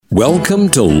Welcome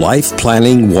to Life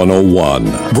Planning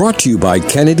 101, brought to you by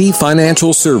Kennedy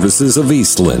Financial Services of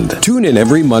Eastland. Tune in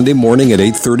every Monday morning at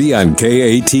 8:30 on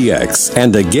KATX,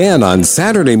 and again on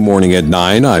Saturday morning at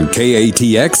 9 on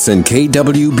KATX and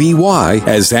KWBY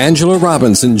as Angela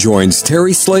Robinson joins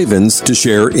Terry Slavens to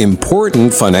share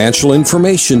important financial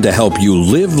information to help you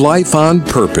live life on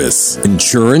purpose.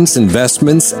 Insurance,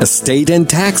 investments, estate and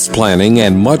tax planning,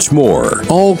 and much more.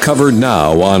 All covered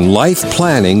now on Life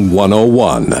Planning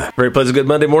 101. Very pleasant good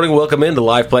Monday morning. Welcome into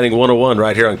Life Planning 101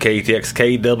 right here on KTX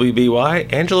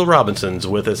KWBY. Angela Robinson's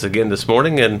with us again this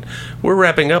morning, and we're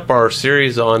wrapping up our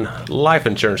series on life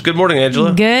insurance. Good morning,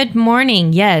 Angela. Good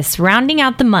morning. Yes, rounding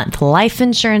out the month, Life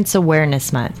Insurance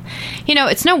Awareness Month. You know,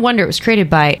 it's no wonder it was created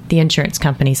by the insurance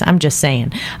companies. I'm just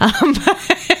saying.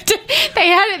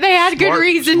 They had good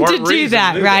reason to do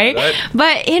that, right?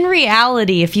 But in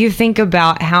reality, if you think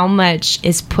about how much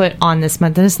is put on this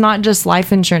month, and it's not just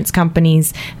life insurance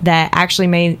companies that actually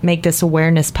make this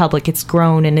awareness public. It's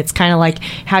grown, and it's kind of like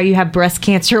how you have Breast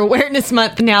Cancer Awareness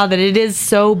Month now, that it is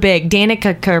so big.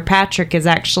 Danica Kirkpatrick is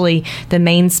actually the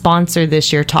main sponsor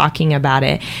this year talking about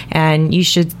it, and you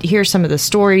should hear some of the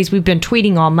stories. We've been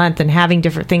tweeting all month and having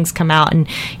different things come out, and,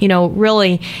 you know,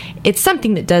 really, it's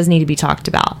something that does need to be talked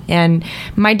about. And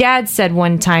my dad said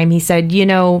one time, he said, you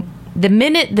know, the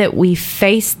minute that we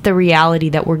face the reality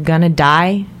that we're going to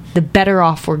die, the better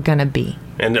off we're going to be.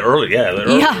 And the earlier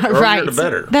right. the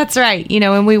better. That's right. You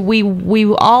know, and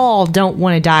we all don't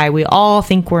want to die. We all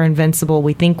think we're invincible.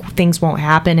 We think things won't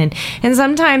happen. And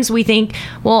sometimes we think,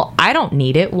 well, I don't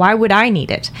need it. Why would I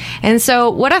need it? And so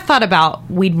what I thought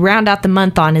about we'd round out the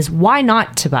month on is why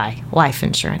not to buy life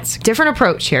insurance? Different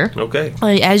approach here. Okay.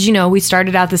 As you know, we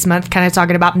started out this month kind of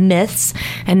talking about myths.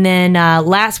 And then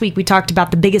last week we talked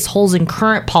about the biggest holes in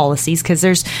current policies, because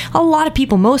there's a lot of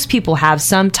people, most people have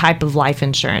some type of life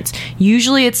insurance.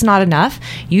 Usually it's not enough.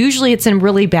 Usually it's in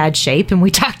really bad shape. And we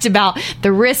talked about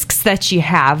the risks that you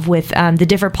have with the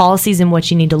different policies and what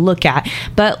you need to look at.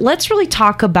 But let's really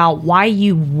talk about why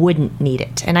you wouldn't need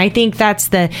it. And I think that's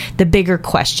the bigger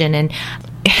question. And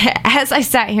as I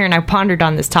sat here and I pondered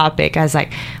on this topic, I was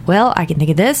like, well, I can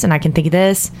think of this and I can think of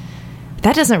this.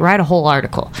 That doesn't write a whole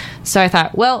article. So I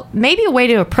thought, well, maybe a way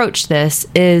to approach this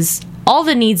is all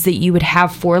the needs that you would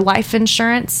have for life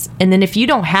insurance. And then if you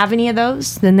don't have any of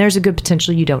those, then there's a good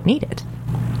potential you don't need it.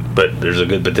 But there's a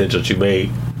good potential that you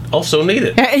may also need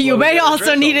it. You may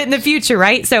also need it in the future,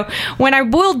 right? So when I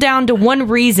boiled down to one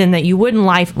reason that you wouldn't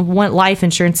want life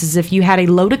insurance is if you had a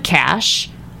load of cash.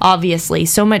 Obviously,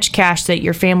 so much cash that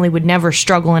your family would never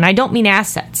struggle. And I don't mean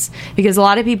assets, because a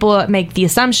lot of people make the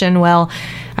assumption, well,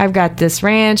 I've got this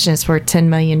ranch and it's worth $10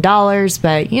 million,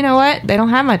 but you know what? They don't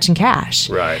have much in cash.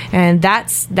 Right. And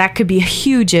that could be a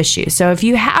huge issue. So if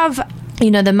you have, you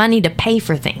know, the money to pay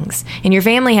for things, and your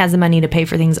family has the money to pay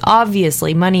for things,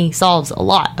 obviously money solves a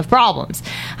lot of problems.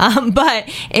 But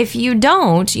if you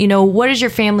don't, you know, what is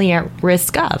your family at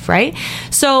risk of, right?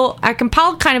 So I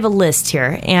compiled kind of a list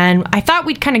here, and I thought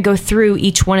we'd kind of go through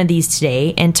each one of these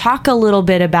today and talk a little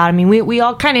bit about, I mean, we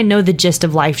all kind of know the gist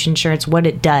of life insurance, what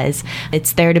it does.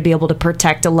 It's there to be able to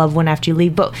protect a loved one after you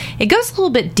leave, but it goes a little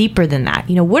bit deeper than that.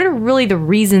 You know, what are really the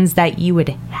reasons that you would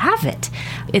have it?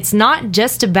 It's not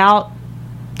just about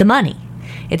the money.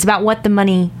 It's about what the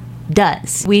money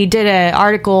does. We did an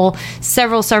article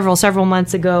several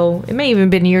months ago, it may even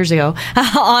been years ago,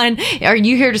 on are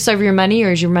you here to serve your money,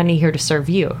 or is your money here to serve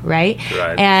you, right?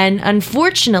 And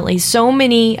unfortunately, so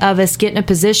many of us get in a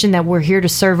position that we're here to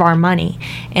serve our money.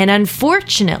 And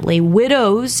unfortunately,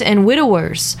 widows and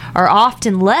widowers are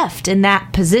often left in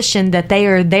that position that they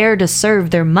are there to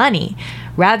serve their money,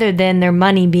 rather than their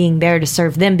money being there to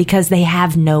serve them, because they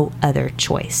have no other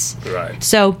choice. Right.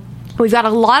 So we've got a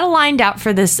lot lined out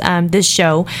for this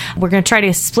show. We're going to try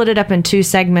to split it up in 2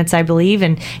 segments, I believe,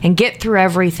 and get through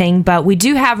everything. But we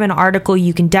do have an article.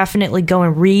 You can definitely go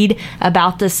and read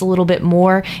about this a little bit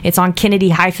more. It's on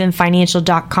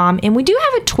Kennedy-financial.com. And we do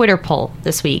have a Twitter poll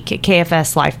this week at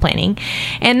KFS Life Planning.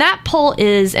 And that poll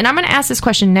is, and I'm going to ask this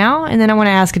question now, and then I want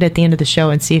to ask it at the end of the show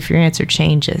and see if your answer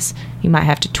changes. You might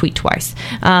have to tweet twice.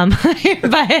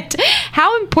 But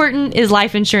how important is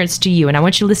life insurance to you? And I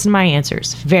want you to listen to my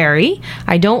answers. Very.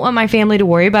 I don't want my family to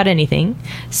worry about anything.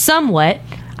 Somewhat.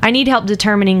 I need help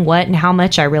determining what and how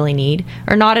much I really need.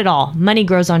 Or not at all. Money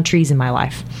grows on trees in my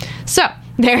life. So,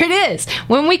 there it is.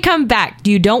 When we come back,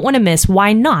 you don't want to miss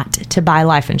why not to buy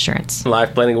life insurance.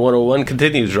 Life Planning 101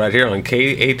 continues right here on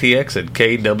KATX at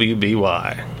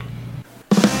KWBY.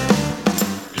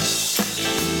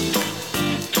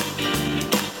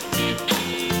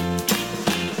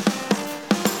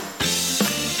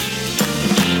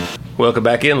 Welcome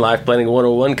back in. Life Planning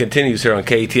 101 continues here on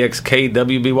KTX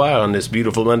KWBY on this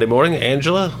beautiful Monday morning.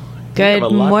 Angela? Good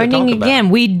morning again.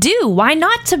 We do. Why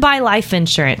not to buy life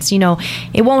insurance? You know,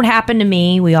 it won't happen to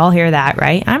me. We all hear that,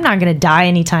 right? I'm not going to die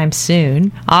anytime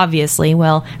soon, obviously.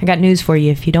 Well, I got news for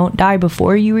you. If you don't die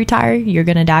before you retire, you're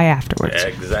going to die afterwards. Yeah,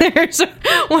 exactly. There's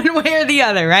one way or the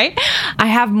other, right? I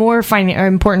have more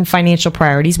important financial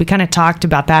priorities. We kind of talked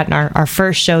about that in our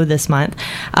first show this month.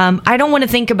 I don't want to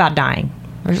think about dying.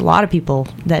 There's a lot of people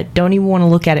that don't even want to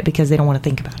look at it because they don't want to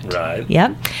think about it. Right.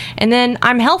 Yep. And then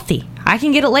I'm healthy. I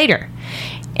can get it later.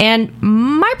 And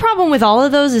my problem with all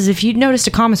of those is if you noticed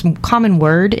a common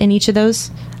word in each of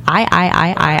those, I.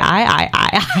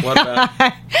 What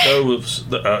about those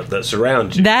that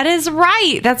surround you? That is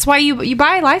right. That's why you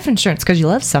buy life insurance, because you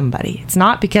love somebody. It's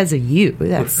not because of you.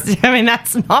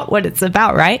 That's not what it's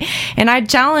about, right? And I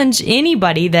challenge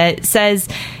anybody that says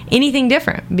anything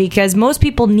different, because most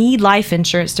people need life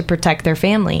insurance to protect their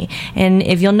family. And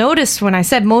if you'll notice, when I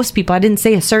said most people, I didn't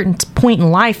say a certain point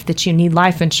in life that you need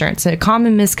life insurance. A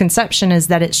common misconception is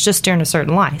that it's just during a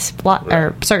certain life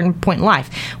or certain point in life.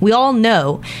 We all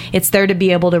know it's there to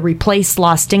be able to replace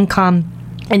lost income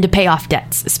and to pay off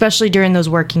debts, especially during those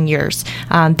working years.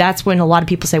 That's when a lot of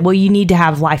people say, well, you need to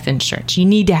have life insurance. You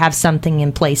need to have something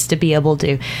in place to be able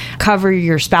to cover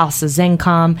your spouse's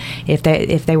income if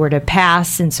they were to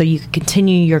pass, and so you can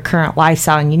continue your current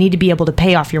lifestyle, and you need to be able to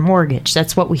pay off your mortgage.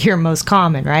 That's what we hear most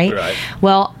common, right?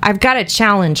 Well, I've got a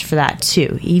challenge for that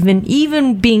too.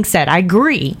 Even being said, I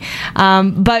agree.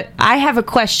 But I have a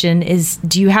question is,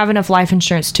 do you have enough life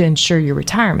insurance to insure your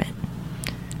retirement?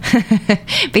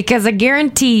 Because I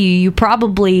guarantee you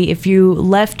probably, if you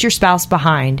left your spouse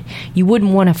behind, you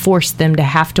wouldn't want to force them to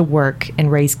have to work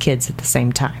and raise kids at the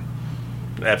same time.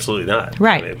 Absolutely not.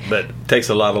 Right. I mean, but it takes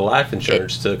a lot of life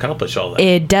insurance to accomplish all that.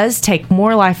 It does take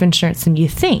more life insurance than you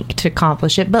think to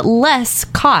accomplish it, but less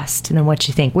cost than what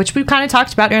you think, which we kind of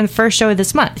talked about during the first show of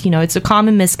this month. You know, it's a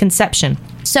common misconception.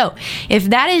 So if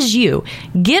that is you,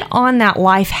 get on that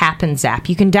Life Happens app.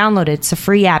 You can download it. It's a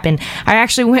free app. And I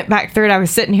actually went back through it. I was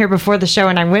sitting here before the show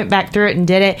and I went back through it and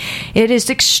did it. It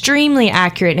is extremely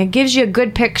accurate, and it gives you a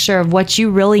good picture of what you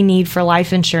really need for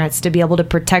life insurance to be able to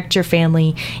protect your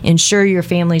family, insure your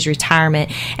family's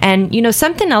retirement. And, you know,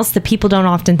 something else that people don't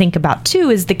often think about too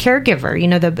is the caregiver, you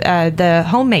know, the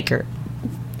homemaker.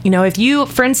 You know,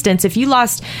 for instance, if you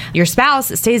lost your spouse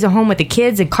that stays at home with the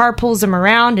kids and carpools them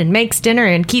around and makes dinner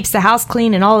and keeps the house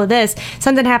clean and all of this,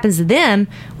 something happens to them,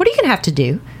 what are you going to have to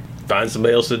do? Find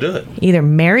somebody else to do it. Either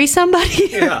marry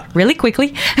somebody really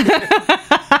quickly.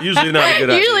 Usually not a good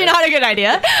idea. Usually not a good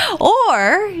idea.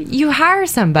 Or you hire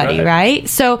somebody, right?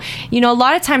 So, you know, a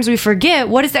lot of times we forget,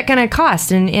 what is that going to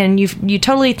cost? And you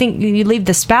totally think you leave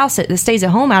the spouse that stays at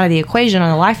home out of the equation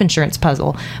on the life insurance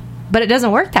puzzle. But it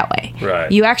doesn't work that way. Right.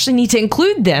 You actually need to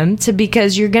include them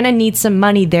because you're going to need some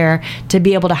money there to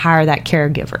be able to hire that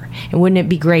caregiver. And wouldn't it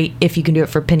be great if you can do it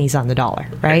for pennies on the dollar,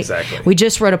 right? Exactly. We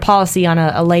just wrote a policy on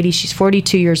a lady. She's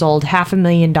 42 years old,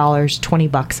 $500,000,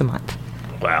 $20 a month.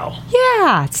 Wow.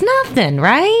 Yeah, it's nothing,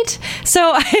 right?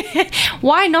 So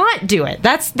why not do it?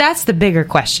 That's the bigger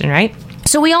question, right?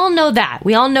 So we all know that.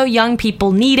 We all know young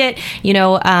people need it. You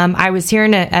know, I was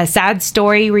hearing a sad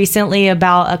story recently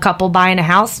about a couple buying a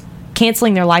house,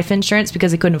 canceling their life insurance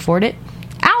because they couldn't afford it.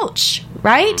 Ouch,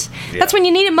 right? Yeah. That's when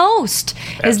you need it most,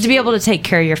 is to be able to take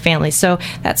care of your family. So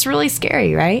that's really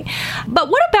scary, right? But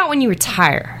what about when you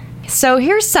retire? So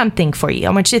here's something for you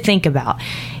I want you to think about.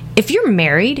 If you're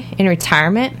married in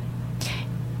retirement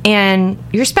and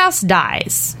your spouse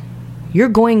dies, you're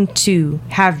going to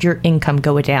have your income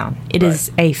go down. It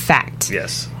is a fact.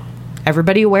 Yes.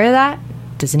 Everybody aware of that?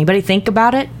 Does anybody think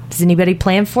about it? Does anybody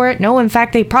plan for it? No, in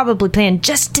fact, they probably plan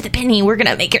just to the penny. We're going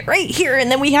to make it right here,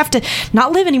 and then we have to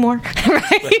not live anymore,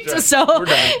 right? So,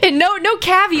 and no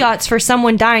caveats for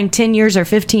someone dying 10 years or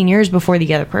 15 years before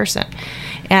the other person.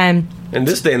 And in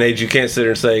this day and age, you can't sit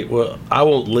there and say, well, I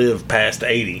won't live past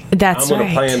 80. That's I'm going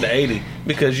to plan to 80,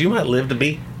 because you might live to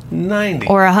be 90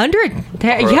 or 100.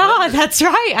 Yeah, that's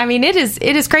right. I mean, it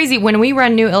is crazy. When we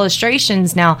run new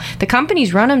illustrations now, the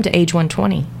companies run them to age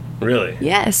 120. Really?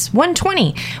 Yes,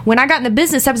 120. When I got in the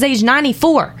business, I was age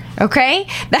 94. Okay?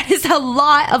 That is a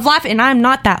lot of life, and I'm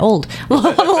not that old.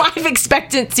 Life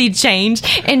expectancy change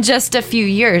in just a few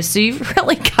years. So you've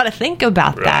really got to think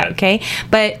about that, okay?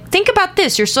 But think about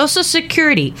this. Your Social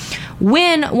Security.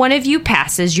 When one of you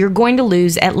passes, you're going to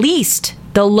lose at least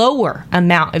the lower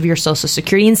amount of your Social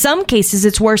Security. In some cases,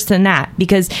 it's worse than that,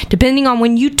 because depending on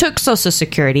when you took Social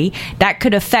Security, that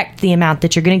could affect the amount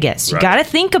that you're going to get. So you got to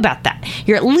think about that.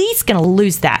 You're at least going to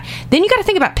lose that. Then you got to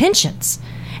think about pensions.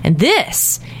 And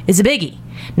this is a biggie.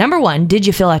 Number one, did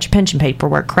you fill out your pension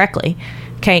paperwork correctly?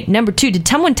 Okay, number two, did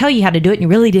someone tell you how to do it and you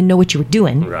really didn't know what you were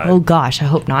doing? Right. Oh, gosh, I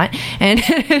hope not. And,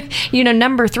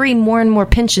 number three, more and more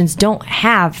pensions don't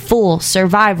have full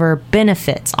survivor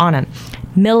benefits on them.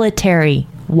 Military,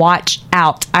 watch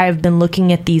out. I have been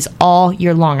looking at these all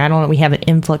year long. I don't know, we have an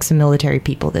influx of military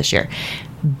people this year.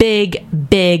 Big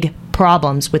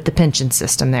problems with the pension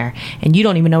system there. And you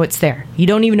don't even know it's there. You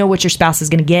don't even know what your spouse is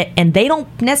going to get. And they don't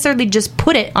necessarily just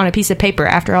put it on a piece of paper.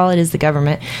 After all, it is the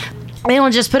government. They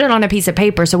don't just put it on a piece of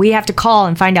paper, so we have to call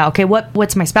and find out, okay,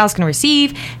 what's my spouse going to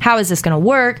receive? How is this going to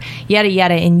work? Yada,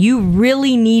 yada. And you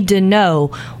really need to know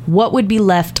what would be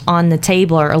left on the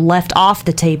table or left off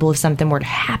the table if something were to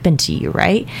happen to you,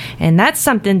 right? And that's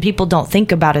something people don't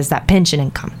think about, is that pension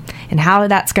income and how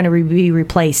that's going to be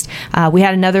replaced. We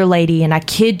had another lady, and I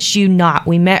kid you not,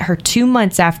 we met her 2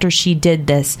 months after she did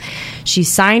this. She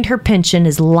signed her pension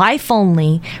as life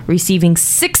only, receiving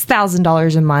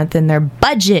 $6,000 a month, and their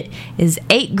budget is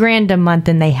 $8,000 a month,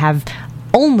 and they have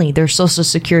only their Social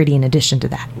Security in addition to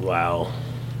that. Wow.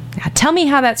 Now, tell me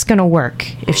how that's going to work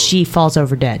if she falls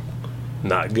over dead.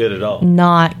 Not good at all.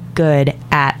 Not good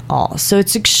at all. So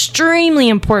it's extremely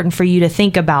important for you to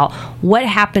think about what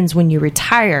happens when you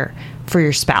retire for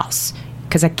your spouse.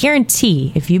 Because I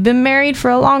guarantee if you've been married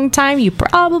for a long time, you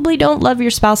probably don't love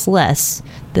your spouse less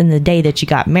than the day that you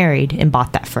got married and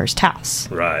bought that first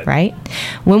house. Right. Right?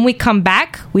 When we come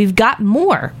back, we've got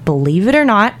more, believe it or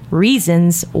not,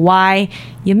 reasons why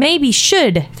you maybe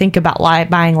should think about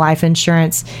buying life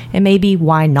insurance, and maybe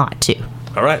why not to.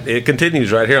 All right. It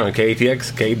continues right here on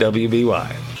KTX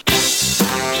KWBY.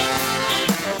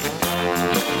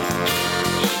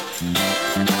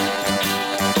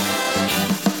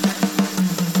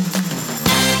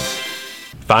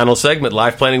 Final segment,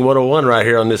 Life Planning 101, right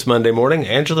here on this Monday morning.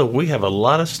 Angela, we have a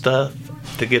lot of stuff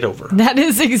to get over. That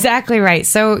is exactly right.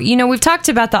 So, we've talked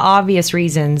about the obvious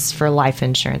reasons for life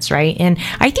insurance, right? And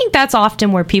I think that's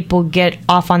often where people get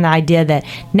off on the idea that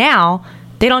now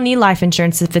they don't need life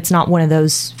insurance if it's not one of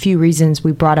those few reasons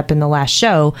we brought up in the last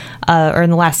show or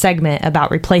in the last segment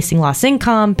about replacing lost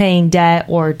income, paying debt,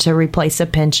 or to replace a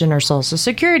pension or Social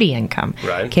Security income.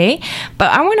 Right. Okay?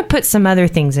 But I want to put some other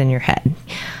things in your head.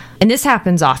 And this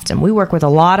happens often. We work with a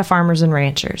lot of farmers and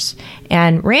ranchers.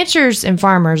 And ranchers and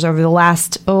farmers over the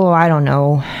last, since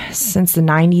the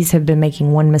 90s have been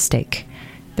making one mistake.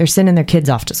 They're sending their kids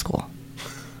off to school.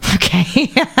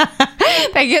 Okay?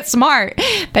 They get smart.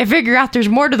 They figure out there's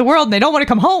more to the world and they don't want to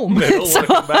come home. They don't want to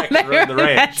come back and run the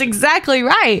ranch. That's exactly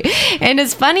right. And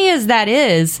as funny as that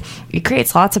is, it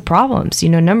creates lots of problems.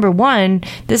 Number one,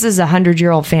 this is a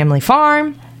 100-year-old family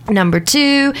farm. Number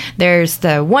two, there's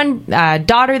the one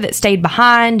daughter that stayed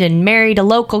behind and married a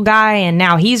local guy, and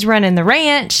now he's running the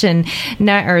ranch or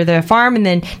the farm. And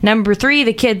then number three,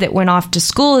 the kid that went off to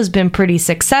school has been pretty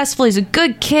successful. He's a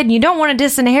good kid, and you don't want to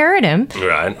disinherit him.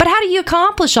 Right. But how do you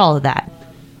accomplish all of that?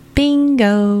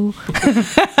 Bingo. or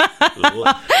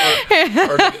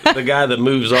the guy that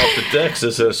moves off to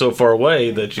Texas so far away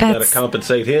that you got to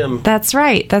compensate him. That's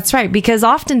right. Because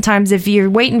oftentimes if you're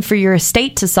waiting for your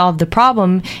estate to solve the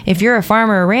problem, if you're a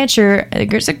farmer or rancher,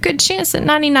 there's a good chance that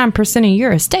 99% of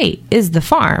your estate is the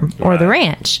farm or the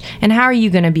ranch. And how are you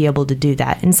going to be able to do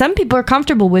that? And some people are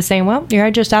comfortable with saying, well, you're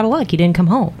just out of luck. You didn't come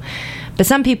home. But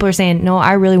some people are saying, no,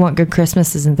 I really want good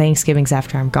Christmases and Thanksgivings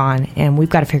after I'm gone, and we've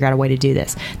got to figure out a way to do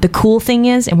this. The cool thing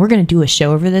is, and we're going to do a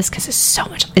show over this because it's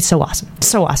so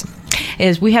awesome,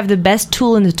 is we have the best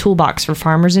tool in the toolbox for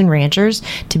farmers and ranchers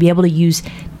to be able to use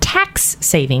tax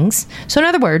savings. So in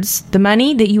other words, the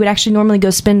money that you would actually normally go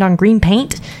spend on green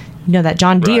paint, that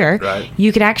John Deere, right.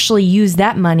 You could actually use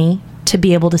that money to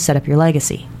be able to set up your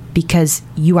legacy because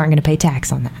you aren't going to pay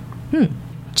tax on that.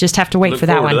 Just have to wait for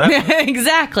that one.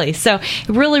 Exactly. So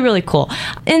really, really cool.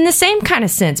 In the same kind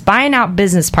of sense, buying out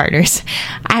business partners.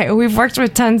 We've worked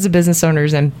with tons of business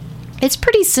owners, and it's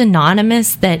pretty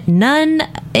synonymous that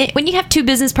when you have 2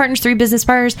 business partners, 3 business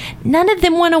partners, none of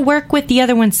them want to work with the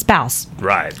other one's spouse.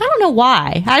 Right. I don't know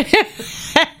why. I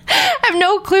have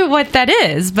no clue what that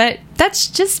is, but that's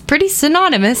just pretty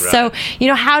synonymous. Right.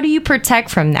 So, how do you protect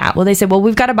from that? Well, they say,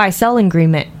 we've got a buy-sell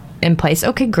agreement in place.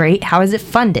 Okay, great. How is it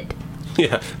funded?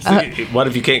 Yeah. So what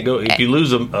if you can't go? If you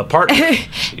lose a partner,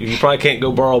 you probably can't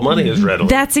go borrow money as readily.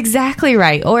 That's exactly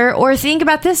right. Or think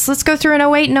about this. Let's go through an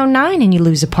 08 and 09 and you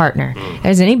lose a partner.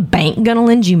 Is any bank going to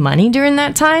lend you money during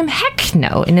that time? Heck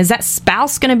no. And is that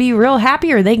spouse going to be real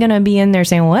happy, or are they going to be in there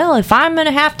saying, well, if I'm going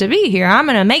to have to be here, I'm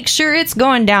going to make sure it's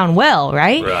going down well,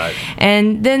 right? Right.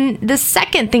 And then the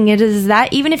second thing is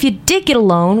that even if you did get a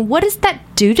loan, what does that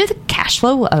do to the cash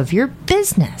flow of your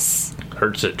business?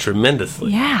 hurts it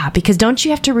tremendously. Yeah, because don't you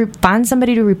have to find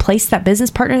somebody to replace that business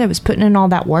partner that was putting in all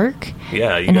that work?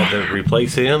 Yeah, you got to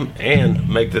replace him and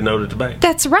make the note at the bank.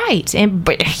 That's right.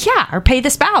 Or pay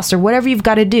the spouse or whatever you've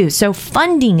got to do. So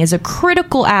funding is a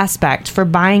critical aspect for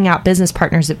buying out business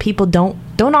partners that people don't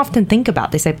often think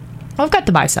about. They say, "Oh, I've got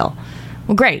the buy-sell."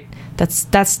 Well, great.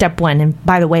 That's step one. And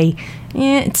by the way,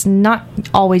 it's not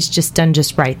always just done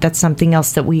just right. That's something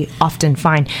else that we often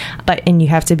find. And you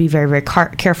have to be very, very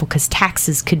careful because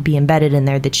taxes could be embedded in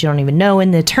there that you don't even know,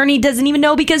 and the attorney doesn't even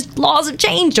know because laws have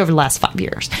changed over the last 5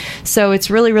 years. So it's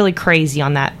really, really crazy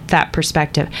on that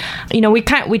perspective. We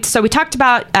talked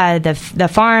about the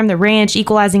farm, the ranch,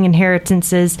 equalizing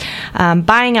inheritances,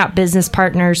 buying out business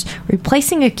partners,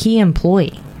 replacing a key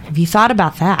employee. Have you thought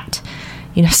about that?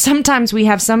 Sometimes we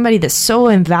have somebody that's so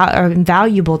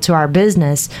invaluable to our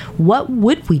business. What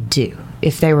would we do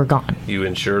if they were gone? You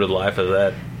insure the life of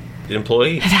that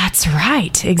employee. That's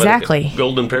right. Exactly. Like a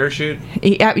golden parachute?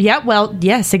 Yeah. Well,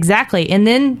 yes, exactly. And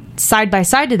then side by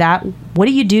side to that, what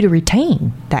do you do to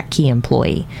retain that key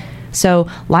employee? So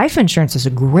life insurance is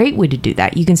a great way to do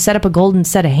that. You can set up a golden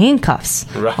set of handcuffs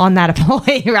on that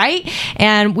employee, right?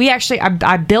 And we actually,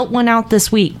 I built one out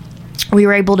this week. We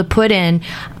were able to put in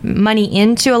money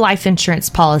into a life insurance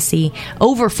policy,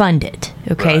 overfunded.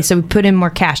 Okay, right. So we put in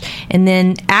more cash. And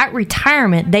then at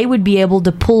retirement, they would be able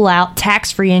to pull out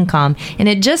tax-free income. And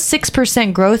at just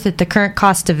 6% growth at the current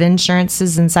cost of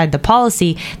insurances inside the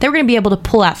policy, they were going to be able to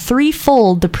pull out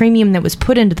threefold the premium that was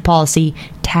put into the policy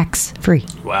tax-free.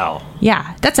 Wow.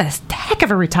 Yeah, that's a heck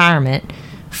of a retirement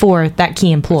for that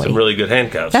key employee. Some really good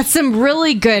handcuffs. That's some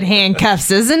really good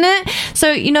handcuffs, isn't it?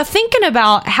 So, thinking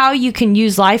about how you can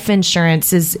use life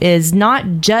insurance is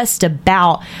not just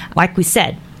about, like we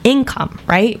said, income,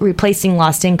 right? Replacing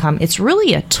lost income. It's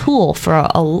really a tool for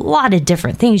a lot of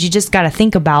different things. You just got to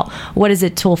think about what is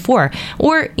it tool for?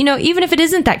 Or, even if it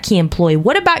isn't that key employee,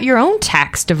 what about your own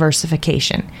tax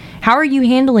diversification? How are you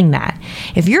handling that?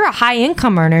 If you're a high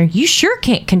income earner, you sure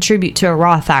can't contribute to a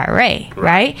Roth IRA,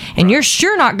 right? And you're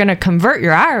sure not going to convert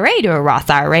your IRA to a Roth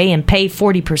IRA and pay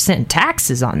 40%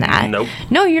 taxes on that. Nope.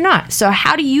 No, you're not. So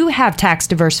how do you have tax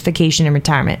diversification in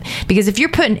retirement? Because if you're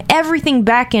putting everything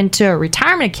back into a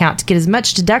retirement account to get as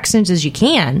much deductions as you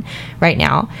can right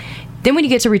now, then when you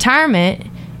get to retirement,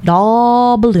 it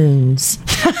all balloons.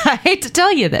 I hate to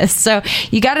tell you this. So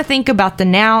you got to think about the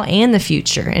now and the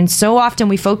future. And so often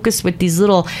we focus with these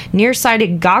little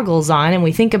nearsighted goggles on, and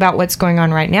we think about what's going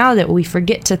on right now that we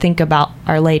forget to think about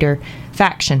our later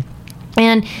faction.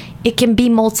 And it can be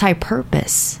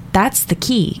multi-purpose. That's the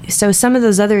key. So some of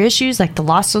those other issues, like the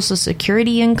lost Social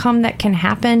Security income that can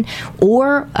happen,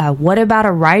 or what about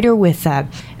a rider with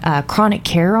chronic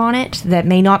care on it that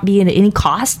may not be at any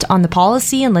cost on the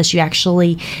policy unless you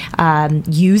actually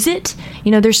use it?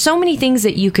 There's so many things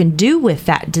that you can do with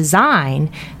that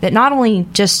design that not only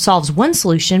just solves one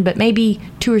solution, but maybe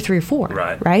 2 or 3 or 4,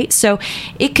 right? So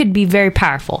it could be very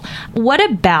powerful. What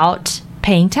about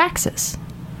paying taxes?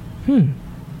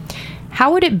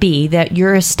 How would it be that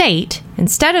your estate,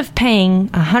 instead of paying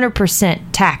 100%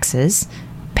 taxes,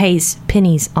 pays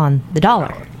pennies on the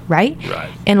dollar, right?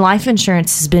 And life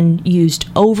insurance has been used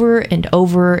over and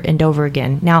over and over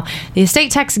again. Now, the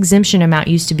estate tax exemption amount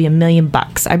used to be $1 million.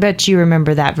 I bet you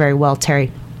remember that very well,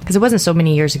 Terry, because it wasn't so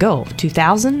many years ago,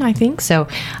 2000, I think. So,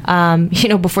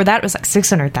 before that it was like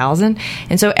 600,000.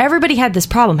 And so everybody had this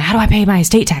problem. How do I pay my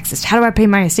estate taxes? How do I pay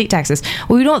my estate taxes?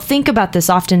 Well, we don't think about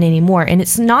this often anymore. And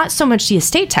it's not so much the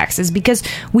estate taxes, because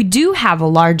we do have a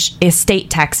large estate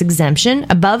tax exemption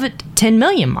above a 10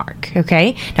 million mark.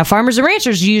 Okay. Now, farmers and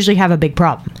ranchers usually have a big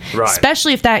problem,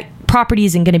 especially if that property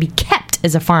isn't going to be kept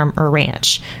as a farm or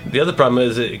ranch. The other problem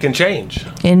is it can change.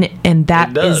 And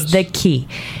that is the key.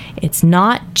 It's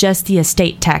not just the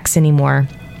estate tax anymore.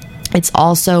 It's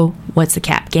also what's the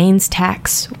cap gains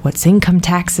tax, what's income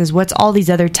taxes, what's all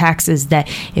these other taxes that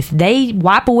if they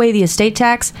wipe away the estate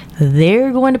tax,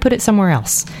 they're going to put it somewhere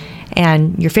else.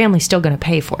 And your family's still going to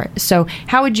pay for it. So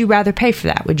how would you rather pay for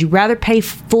that? Would you rather pay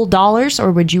full dollars,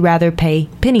 or would you rather pay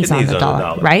pennies on the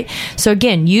dollar, right? So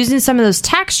again, using some of those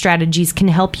tax strategies can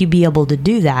help you be able to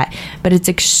do that. But it's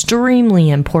extremely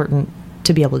important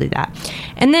to be able to do that.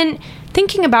 And then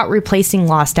thinking about replacing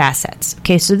lost assets.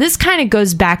 Okay, so this kind of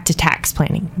goes back to tax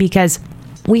planning, because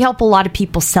we help a lot of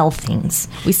people sell things.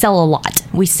 We sell a lot.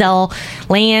 We sell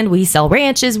land, we sell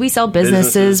ranches, we sell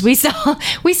businesses. We sell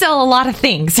a lot of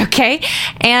things, okay?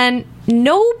 And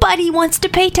nobody wants to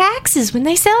pay taxes when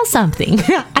they sell something.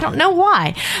 I don't know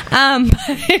why.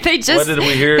 They just... What did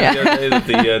we hear the other day, that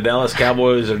the Dallas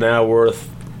Cowboys are now worth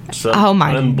some Oh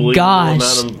my unbelievable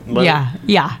gosh. amount of money.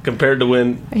 Yeah. Compared to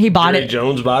when He bought Jerry it.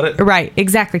 Jones bought it. Right,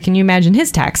 exactly. Can you imagine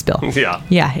his tax bill? Yeah.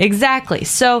 Yeah, exactly.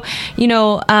 So,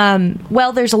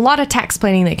 well, there's a lot of tax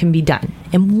planning that can be done.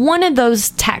 And one of those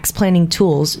tax planning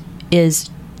tools is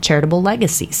charitable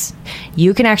legacies.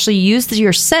 You can actually use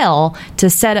your cell to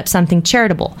set up something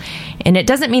charitable. And it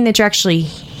doesn't mean that you're actually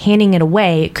handing it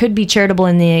away. It could be charitable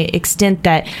in the extent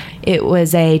that it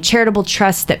was a charitable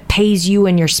trust that pays you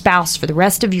and your spouse for the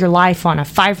rest of your life on a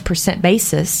 5%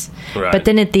 basis. Right. But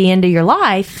then at the end of your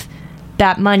life,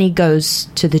 that money goes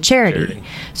to the charity.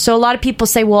 So a lot of people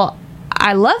say, well,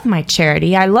 I love my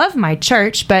charity, I love my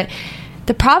church, but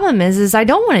the problem is I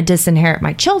don't want to disinherit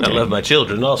my children. I love my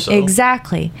children also.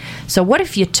 Exactly. So what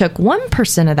if you took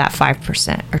 1% of that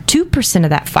 5% or 2% of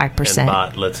that 5%? And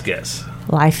bought, let's guess,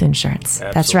 life insurance.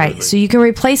 Absolutely. That's right. So you can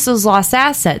replace those lost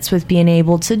assets with being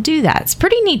able to do that. It's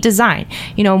pretty neat design.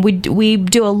 We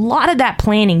do a lot of that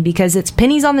planning because it's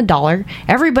pennies on the dollar.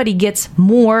 Everybody gets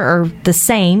more or the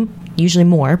same, usually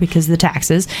more because of the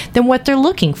taxes, than what they're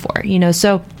looking for.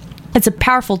 So it's a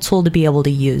powerful tool to be able to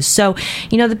use. So,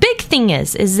 the big thing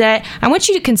is that I want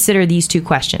you to consider these two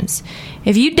questions.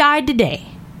 If you died today,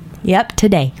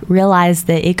 today, realize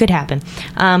that it could happen.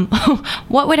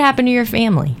 What would happen to your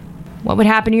family? What would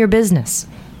happen to your business?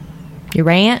 Your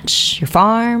ranch? Your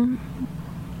farm?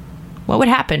 What would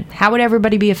happen? How would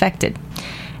everybody be affected?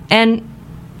 And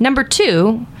number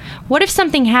two, what if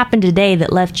something happened today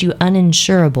that left you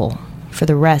uninsurable for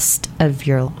the rest of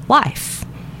your life?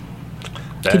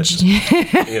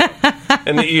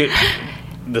 And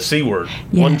the C word.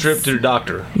 Yes. One trip to the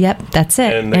doctor. Yep, that's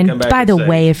it. And they come back by and the say-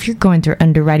 way, if you're going through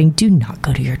underwriting, do not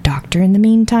go to your doctor in the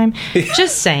meantime.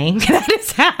 Just saying. That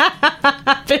is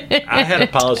happening. I had a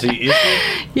policy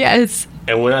issue Yes.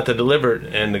 and went out to deliver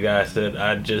it, and the guy said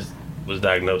I just was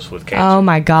diagnosed with cancer. Oh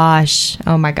my gosh. And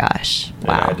I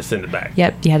Wow. had to send it back.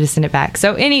 Yep, you had to send it back.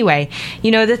 So anyway,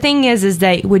 the thing is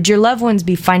that would your loved ones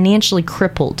be financially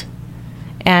crippled?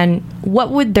 And what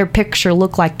would their picture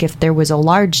look like if there was a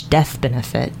large death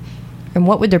benefit? And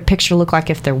what would their picture look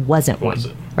like if there wasn't one?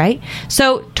 Right?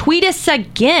 So tweet us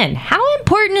again. How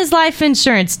important is life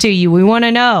insurance to you? We want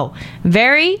to know.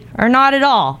 Very or not at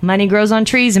all? Money grows on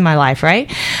trees in my life,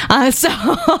 right? So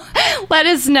let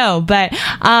us know. But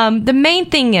the main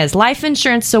thing is Life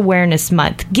Insurance Awareness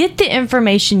Month. Get the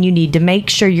information you need to make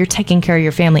sure you're taking care of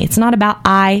your family. It's not about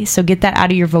so get that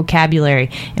out of your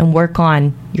vocabulary and work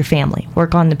on your family.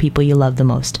 Work on the people you love the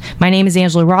most. My name is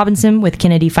Angela Robinson with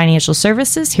Kennedy Financial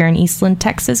Services here in Eastland,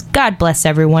 Texas. God bless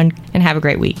everyone and have a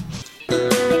great week.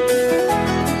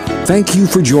 Thank you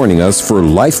for joining us for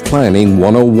Life Planning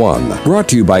 101, brought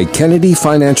to you by Kennedy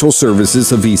Financial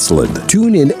Services of Eastland.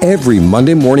 Tune in every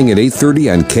Monday morning at 8:30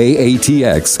 on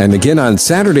KATX and again on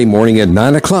Saturday morning at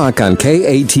 9 o'clock on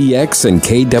KATX and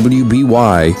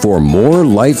KWBY for more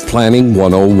Life Planning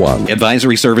 101.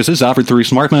 Advisory services offered through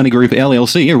Smart Money Group,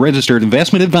 LLC, a registered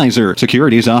investment advisor.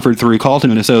 Securities offered through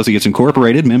Calton & Associates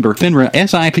Incorporated, member FINRA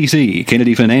SIPC.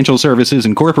 Kennedy Financial Services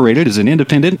Incorporated is an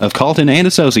independent of Calton &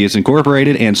 Associates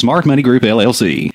Incorporated and Smart Money Group, LLC.